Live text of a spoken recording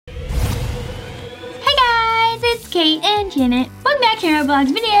Kate and Janet. Welcome back to our Roblox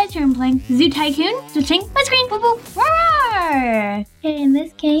video. Today I'm playing Zoo Tycoon, switching my screen. Boop, boop. Roar! Okay, in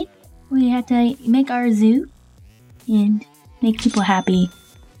this game, we have to make our zoo and make people happy.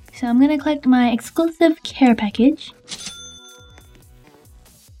 So I'm gonna collect my exclusive care package.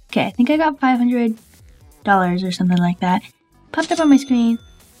 Okay, I think I got $500 or something like that. Popped up on my screen.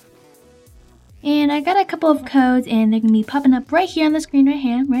 And I got a couple of codes and they're gonna be popping up right here on the screen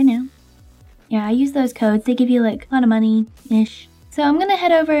right now. Yeah, I use those codes. They give you like a lot of money-ish. So I'm gonna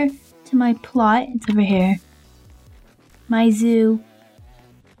head over to my plot. It's over here. My zoo.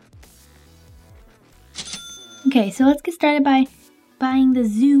 Okay, so let's get started by buying the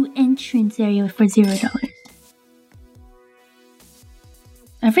zoo entrance area for $0.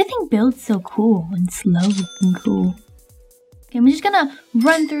 Everything builds so cool and slow and cool. Okay, I'm just gonna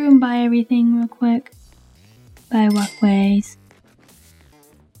run through and buy everything real quick. Buy walkways.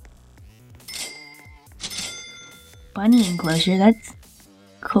 Bunny enclosure, that's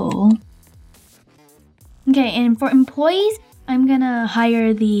cool. Okay, and for employees, I'm gonna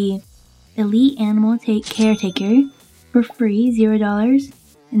hire the elite animal caretaker for free, $0.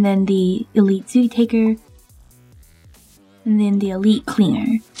 And then the elite zoo taker. And then the elite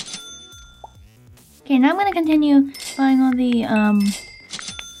cleaner. Okay, now I'm gonna continue buying all the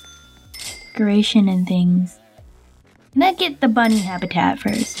decoration and things. And I get the bunny habitat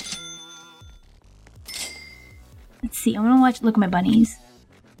first. Let's see, I'm gonna look at my bunnies.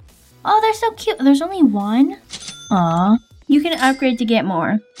 Oh, they're so cute. There's only one? Aw. You can upgrade to get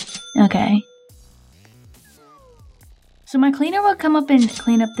more. Okay. So my cleaner will come up and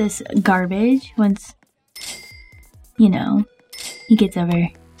clean up this garbage once, you know, he gets over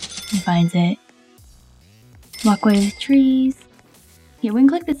and finds it. Walkway with trees. Yeah, we can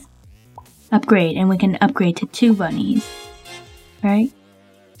click this upgrade and we can upgrade to 2 bunnies. Right?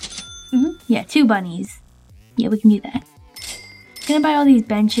 Yeah, 2 bunnies. Yeah, we can do that. I'm gonna buy all these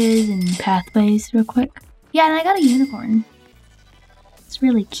benches and pathways real quick. Yeah, and I got a unicorn. It's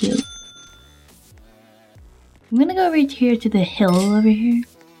really cute. I'm gonna go over here to the hill over here.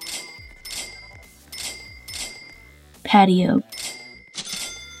 Patio.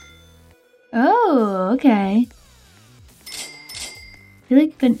 Oh, okay. I feel like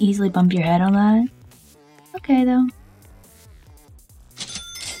you can easily bump your head on that. Okay, though.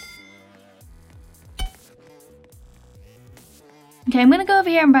 Okay, I'm gonna go over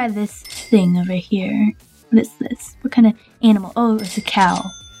here and buy this thing over here. What is this? What kind of animal? Oh, it's a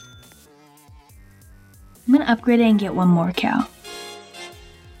cow. I'm gonna upgrade it and get 1 more cow.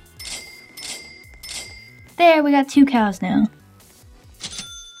 There, we got 2 cows now.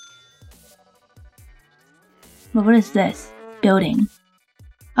 Well, what is this? Building.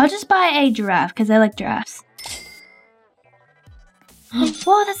 I'll just buy a giraffe because I like giraffes.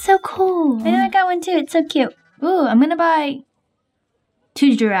 Whoa, that's so cool. I know I got one too. It's so cute. Ooh, I'm gonna buy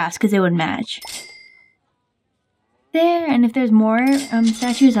 2 giraffes because they would match. There, and if there's more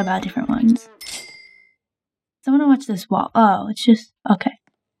statues, I'll buy different ones. So I want to watch this wall. Oh, it's just, okay.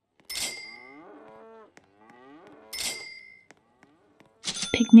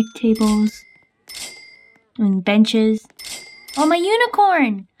 Picnic tables. And benches. Oh, my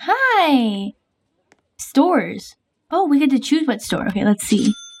unicorn! Hi! Stores. Oh, we get to choose what store. Okay, let's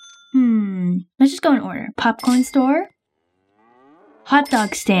see. Let's just go in order. Popcorn store. Hot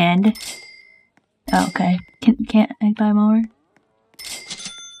dog stand. Oh, okay. Can't I buy more?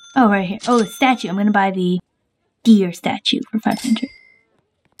 Oh, right here. Oh, statue. I'm gonna buy the deer statue for $500.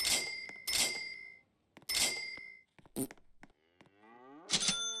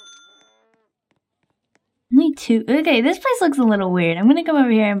 Only 2. Okay, this place looks a little weird. I'm gonna come over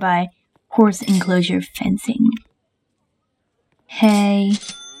here and buy horse enclosure fencing. Hay.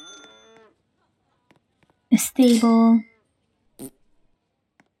 A stable.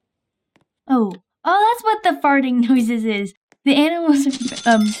 Oh, that's what the farting noises is. The animals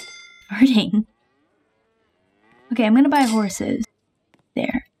are farting. Okay, I'm gonna buy horses.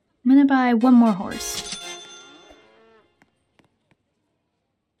 There. I'm gonna buy 1 more horse.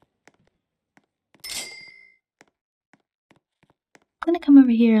 I'm gonna come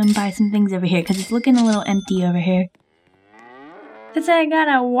over here and buy some things over here because it's looking a little empty over here. Because I got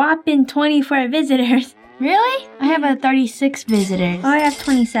a whopping 24 visitors. Really? I have a 36 visitors. Oh, I have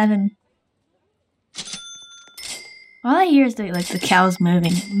 27. All I hear is the cows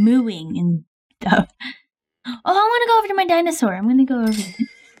mooing and stuff. Oh, I want to go over to my dinosaur. I'm gonna go over there.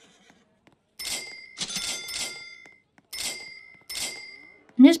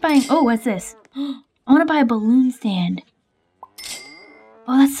 I'm just buying. Oh, what's this? I want to buy a balloon stand.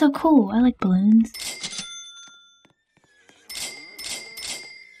 Oh, that's so cool. I like balloons.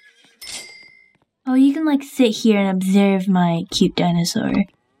 Oh, you can like sit here and observe my cute dinosaur.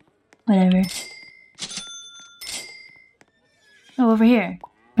 Whatever. Oh, over here.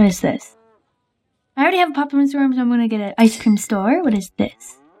 What is this? I already have a popcorn store, so I'm gonna get an ice cream store. What is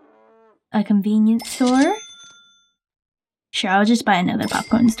this? A convenience store? Sure, I'll just buy another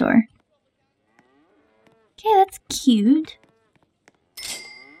popcorn store. Okay, that's cute.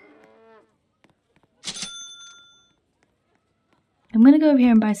 I'm gonna go over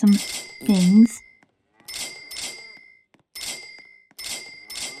here and buy some things.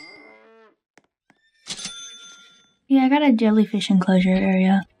 Yeah, I got a jellyfish enclosure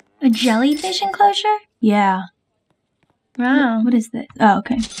area. A jellyfish enclosure? Yeah. Wow. What is this? Oh,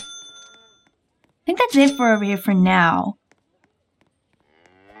 okay. I think that's it for over here for now.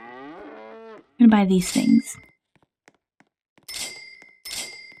 I'm gonna buy these things.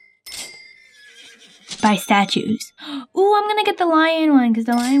 Buy statues. Ooh, I'm gonna get the lion one because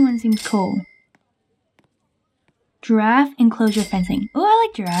the lion one seems cool. Giraffe enclosure fencing. Ooh, I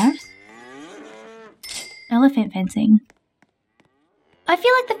like giraffes. Elephant fencing. I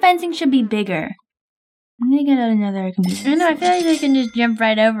feel like the fencing should be bigger. I'm gonna get another computer. I know, I feel like they can just jump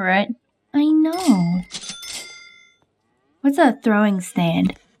right over it. I know. What's a throwing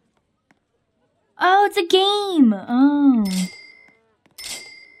stand? Oh, it's a game! Oh.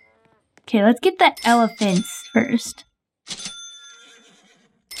 Okay, let's get the elephants first.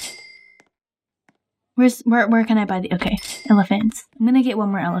 Where can I buy the... Okay, elephants. I'm gonna get one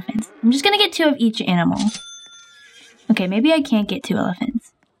more elephant. I'm just gonna get 2 of each animal. Okay, maybe I can't get 2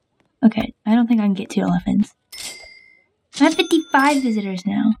 elephants. Okay, I don't think I can get 2 elephants. I have 55 visitors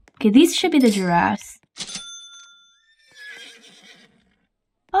now. Okay, these should be the giraffes.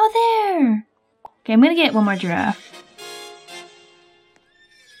 Oh, there! Okay, I'm gonna get one more giraffe.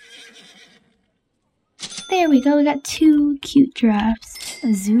 There we go, we got 2 cute giraffes.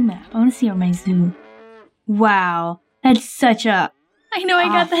 A zoo map. I wanna see my zoo. Wow, that's such a... I know, I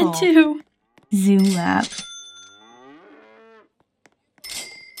got that too. Zoo map.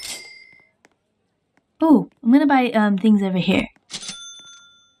 Oh, I'm gonna buy things over here.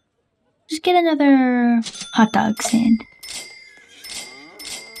 Just get another hot dog stand.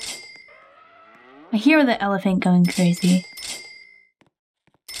 I hear the elephant going crazy.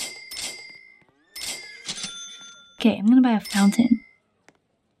 Okay, I'm gonna buy a fountain.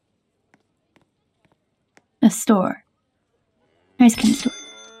 A store. Ice cream store.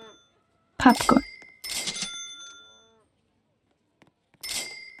 Popcorn.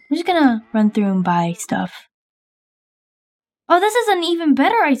 I'm just gonna run through and buy stuff. Oh, this is an even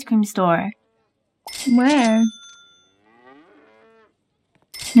better ice cream store. Where?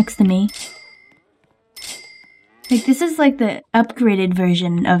 Next to me. Like, this is like the upgraded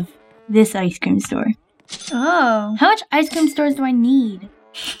version of this ice cream store. Oh. How much ice cream stores do I need?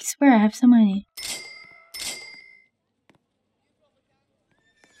 I swear I have so many.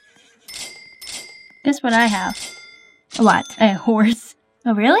 Guess what I have? What? A horse.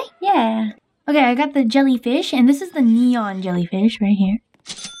 Oh, really? Yeah. Okay, I got the jellyfish, and this is the neon jellyfish right here.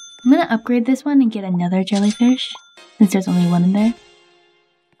 I'm gonna upgrade this one and get another jellyfish, since there's only one in there.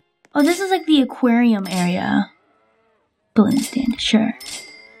 Oh, this is like the aquarium area. Balloon stand, sure.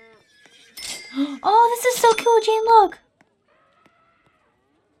 Oh, this is so cool, Jane, look!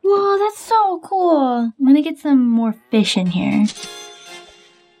 Whoa, that's so cool! I'm gonna get some more fish in here.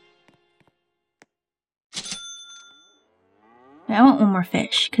 I want one more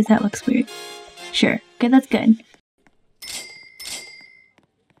fish, because that looks weird. Sure, okay, that's good.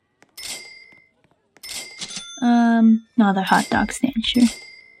 Another hot dog stand, sure.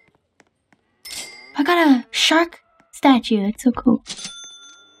 I got a shark statue, that's so cool.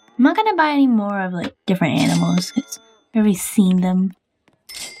 I'm not gonna buy any more of like different animals, because I've already seen them.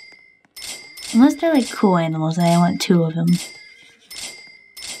 Unless they're like cool animals, and I want 2 of them.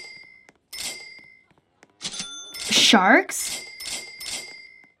 Sharks?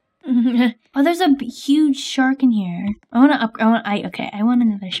 Oh, there's a huge shark in here. I want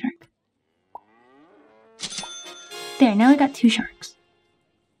another shark. There, now I got 2 sharks.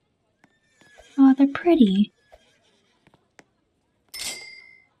 Oh, they're pretty.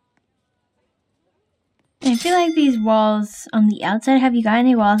 I feel like these walls on the outside, have you got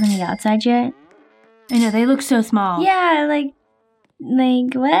any walls on the outside yet? I know, they look so small. Yeah, like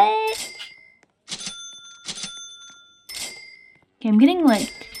what? Okay, I'm getting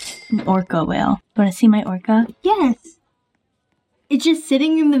like an orca whale. Wanna see my orca? Yes. It's just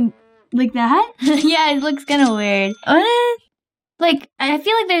sitting in the, like that? Yeah, it looks kind of weird. What? Like, I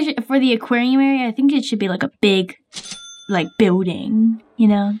feel like there's, for the aquarium area, I think it should be like a big, like, building, you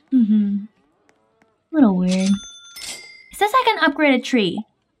know? Mm-hmm. A little weird. It says I can upgrade a tree.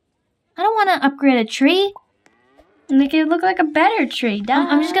 I don't want to upgrade a tree. Make it look like a better tree. Duh.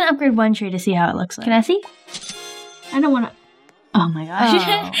 I'm just gonna upgrade one tree to see how it looks like. Can I see? I don't want to. Oh my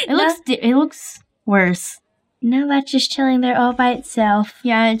gosh. It looks worse. No, that's just chilling there all by itself.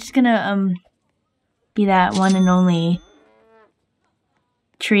 Yeah, it's just gonna be that one and only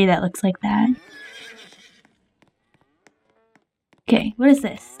tree that looks like that. Okay, what is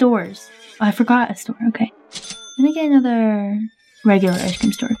this? Stores. Oh, I forgot a store. Okay. I'm gonna get another regular ice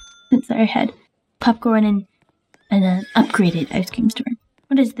cream store since I had popcorn and an upgraded ice cream store.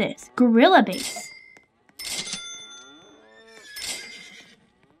 What is this? Gorilla base.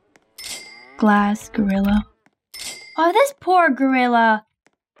 Glass gorilla. Oh, this poor gorilla.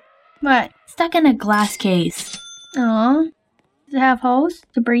 What? Stuck in a glass case. Aw. Does it have holes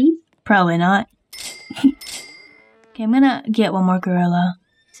to breathe? Probably not. Okay, I'm gonna get one more gorilla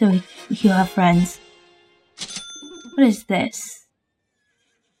so he'll have friends. What is this?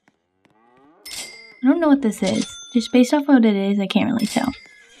 I don't know what this is. Just based off what it is, I can't really tell.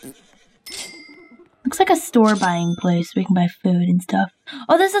 Looks like a store buying place. We can buy food and stuff.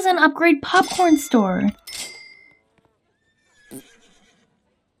 Oh, this is an upgrade popcorn store.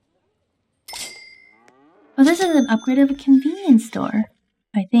 Oh, this is an upgrade of a convenience store,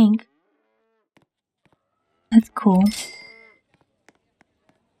 I think. That's cool.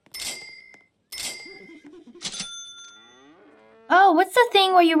 Oh, what's the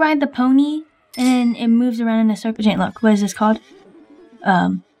thing where you ride the pony and it moves around in a circle? Jane, look, what is this called?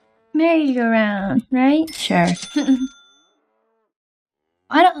 Merry-go-round, right? Sure.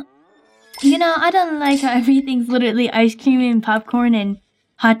 I don't like how everything's literally ice cream and popcorn and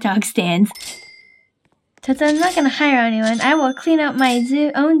hot dog stands. Since I'm not gonna hire anyone, I will clean up my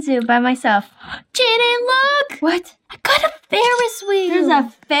own zoo by myself. Jaden, look! What? I got a Ferris wheel! There's a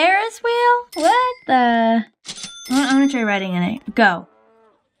Ferris wheel? What the? I'm gonna try riding in it. Go.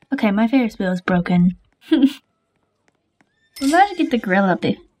 Okay, my Ferris wheel is broken. I'm about to get the gorilla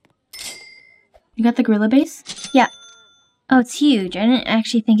base. You got the gorilla base? Yeah. Oh, it's huge. I didn't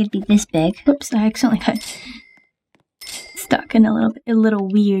actually think it'd be this big. Oops, I accidentally got stuck in a little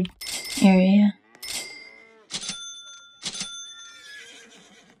weird area.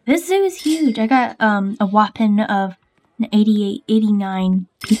 This zoo is huge. I got a whopping of 89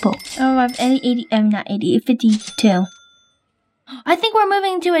 people. Oh, I've 52. I think we're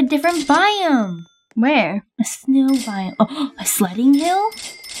moving to a different biome. Where? A snow biome. Oh, a sledding hill?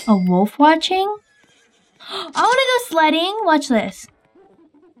 A wolf watching? I want to go sledding. Watch this.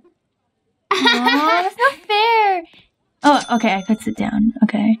 Oh, that's not fair. Oh, okay. I could sit down.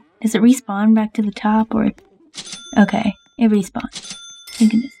 Okay. Does it respawn back to the top or? Okay, it respawns.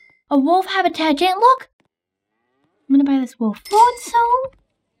 Thank goodness. A wolf habitat. Jan, look. I'm gonna buy this wolf. Oh, it's so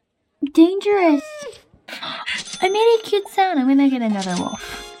dangerous. I made a cute sound. I'm gonna get another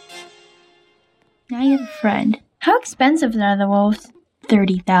wolf. Now you have a friend. How expensive are the wolves?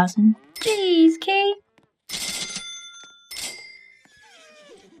 30,000. Jeez, Kate.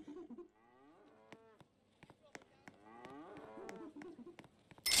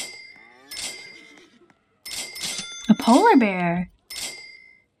 A polar bear.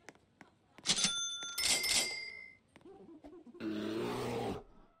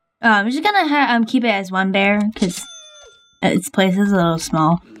 I'm just gonna keep it as one bear because its place is a little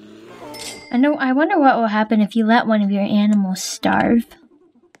small. I wonder what will happen if you let one of your animals starve.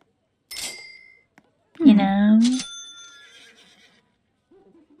 You know?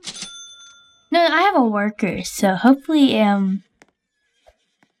 No, I have a worker, so hopefully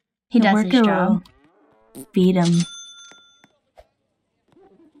he does his job. Will feed him.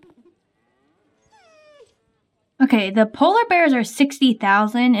 Okay, the polar bears are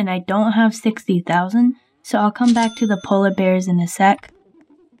 60,000 and I don't have 60,000, so I'll come back to the polar bears in a sec.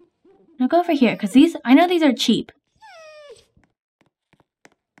 Now go over here, because I know these are cheap.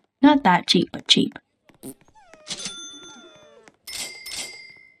 Not that cheap, but cheap.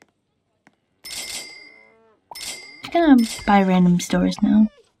 Just gonna buy random stores now.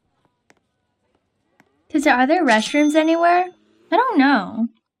 Are there restrooms anywhere? I don't know.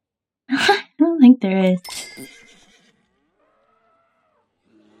 I don't think there is.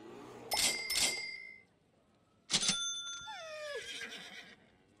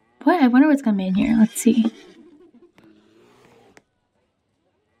 What? I wonder what's gonna be in here. Let's see.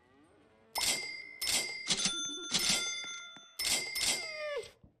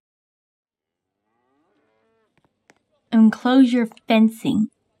 Enclosure fencing.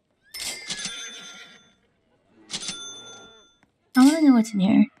 I want to know what's in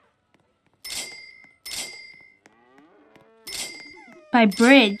here. By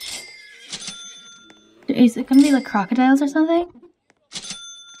bridge. Is it gonna be like crocodiles or something?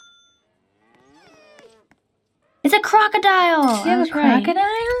 It's a crocodile. You have a That's right. crocodile?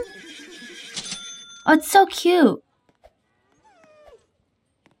 Oh, it's so cute.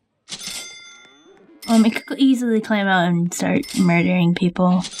 It could easily climb out and start murdering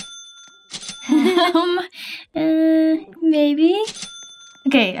people. Maybe.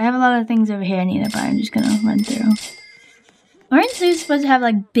 Okay, I have a lot of things over here I need to buy. I'm just gonna run through. Aren't zoos supposed to have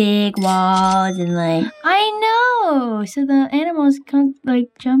like big walls and like? I know. So the animals can't like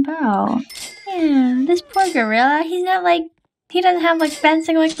jump out. Yeah, this poor gorilla. He's not like he doesn't have like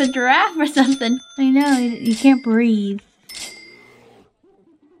fencing like the giraffe or something. I know. You can't breathe.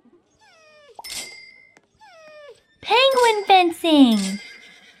 Penguin fencing.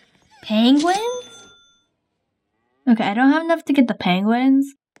 Penguins? Okay, I don't have enough to get the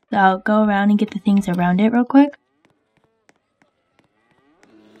penguins, so I'll go around and get the things around it real quick.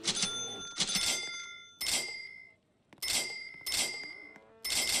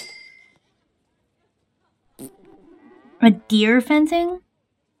 A deer fencing?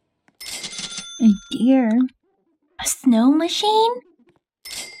 A deer? A snow machine?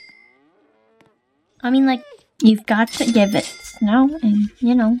 I mean, like, you've got to give it snow and,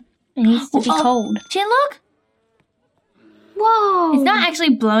 you know, it needs to be cold. Jin, look! Whoa! It's not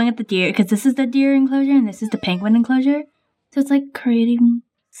actually blowing at the deer, because this is the deer enclosure and this is the penguin enclosure. So it's like creating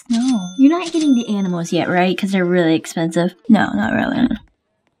snow. You're not getting the animals yet, right? Because they're really expensive. No, not really.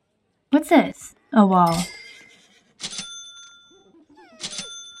 What's this? A wall.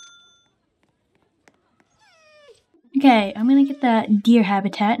 Okay, I'm gonna get that deer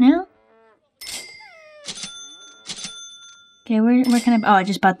habitat now. Okay, where can I... Oh, I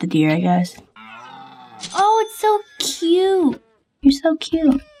just bought the deer, I guess. Oh, it's so cute. You're so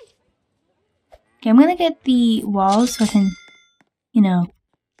cute. Okay, I'm gonna get the walls so I can, you know,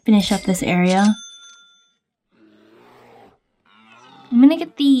 finish up this area. I'm gonna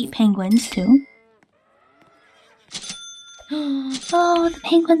get the penguins, too. Oh, the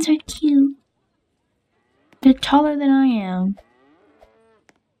penguins are cute. They're taller than I am.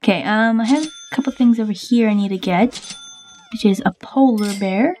 Okay, I have a couple things over here I need to get, which is a polar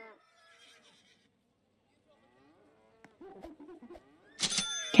bear.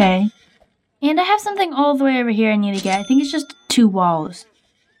 Okay. And I have something all the way over here I need to get. I think it's just 2 walls.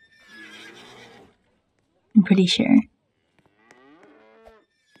 I'm pretty sure.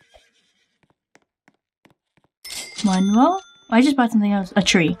 One wall? Oh, I just bought something else. A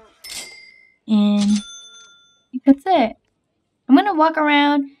tree. And I think that's it. I'm gonna walk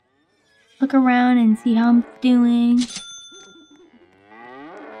around, look around and see how I'm doing.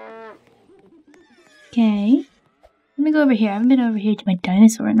 Okay. Let me go over here. I haven't been over here to my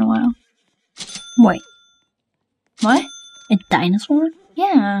dinosaur in a while. Wait. What? A dinosaur?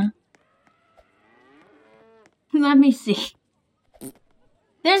 Yeah. Let me see.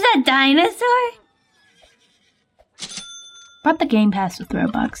 There's a dinosaur? Bought the game pass with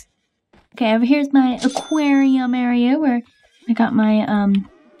Roblox. Okay, over here's my aquarium area where I got my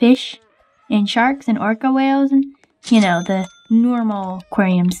fish and sharks and orca whales and, you know, the normal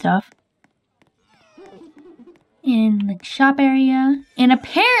aquarium stuff. In the shop area. And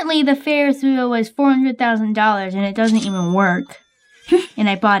apparently the Ferris wheel was $400,000 and it doesn't even work. And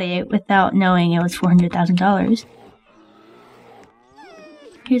I bought it without knowing it was $400,000.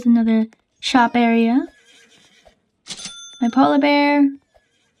 Here's another shop area. My polar bear.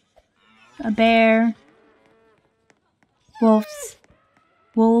 A bear.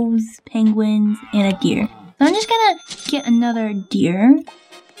 Wolves, penguins, and a deer. So I'm just gonna get another deer.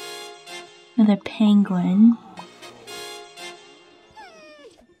 Another penguin.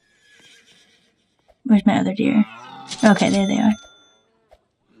 Where's my other deer? Okay, there they are.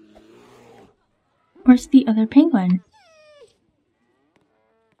 Where's the other penguin?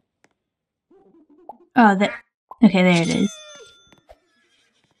 Oh, okay, there it is.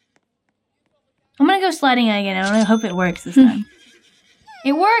 I'm gonna go sliding again. I hope it works this time.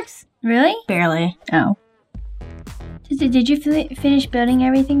 It works! Really? Barely. Oh. Did you finish building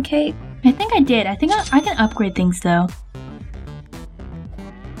everything, Kate? I think I did. I think I can upgrade things though.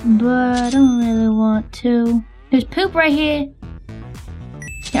 But I don't really want to. There's poop right here.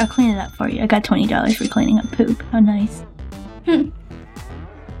 Yeah, I'll clean it up for you. I got $20 for cleaning up poop. How nice.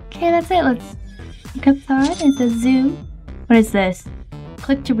 Okay, that's it. Let's look outside. It's a zoo. What is this?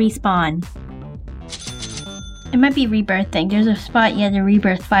 Click to respawn. It might be rebirth thing. There's a spot you had to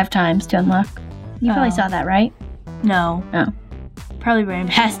rebirth 5 times to unlock. You probably saw that, right? No. Oh. Probably ran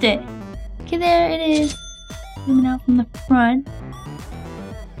past it. Okay, there it is. Zooming out from the front.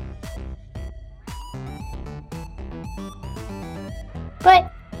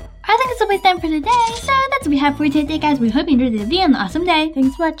 But I think it's almost time for today, so that's what we have for you today, guys. We hope you enjoyed the video and an awesome day.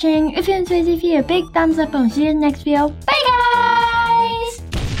 Thanks for watching. If you enjoyed this video, big thumbs up and we'll see you in the next video. Bye, guys!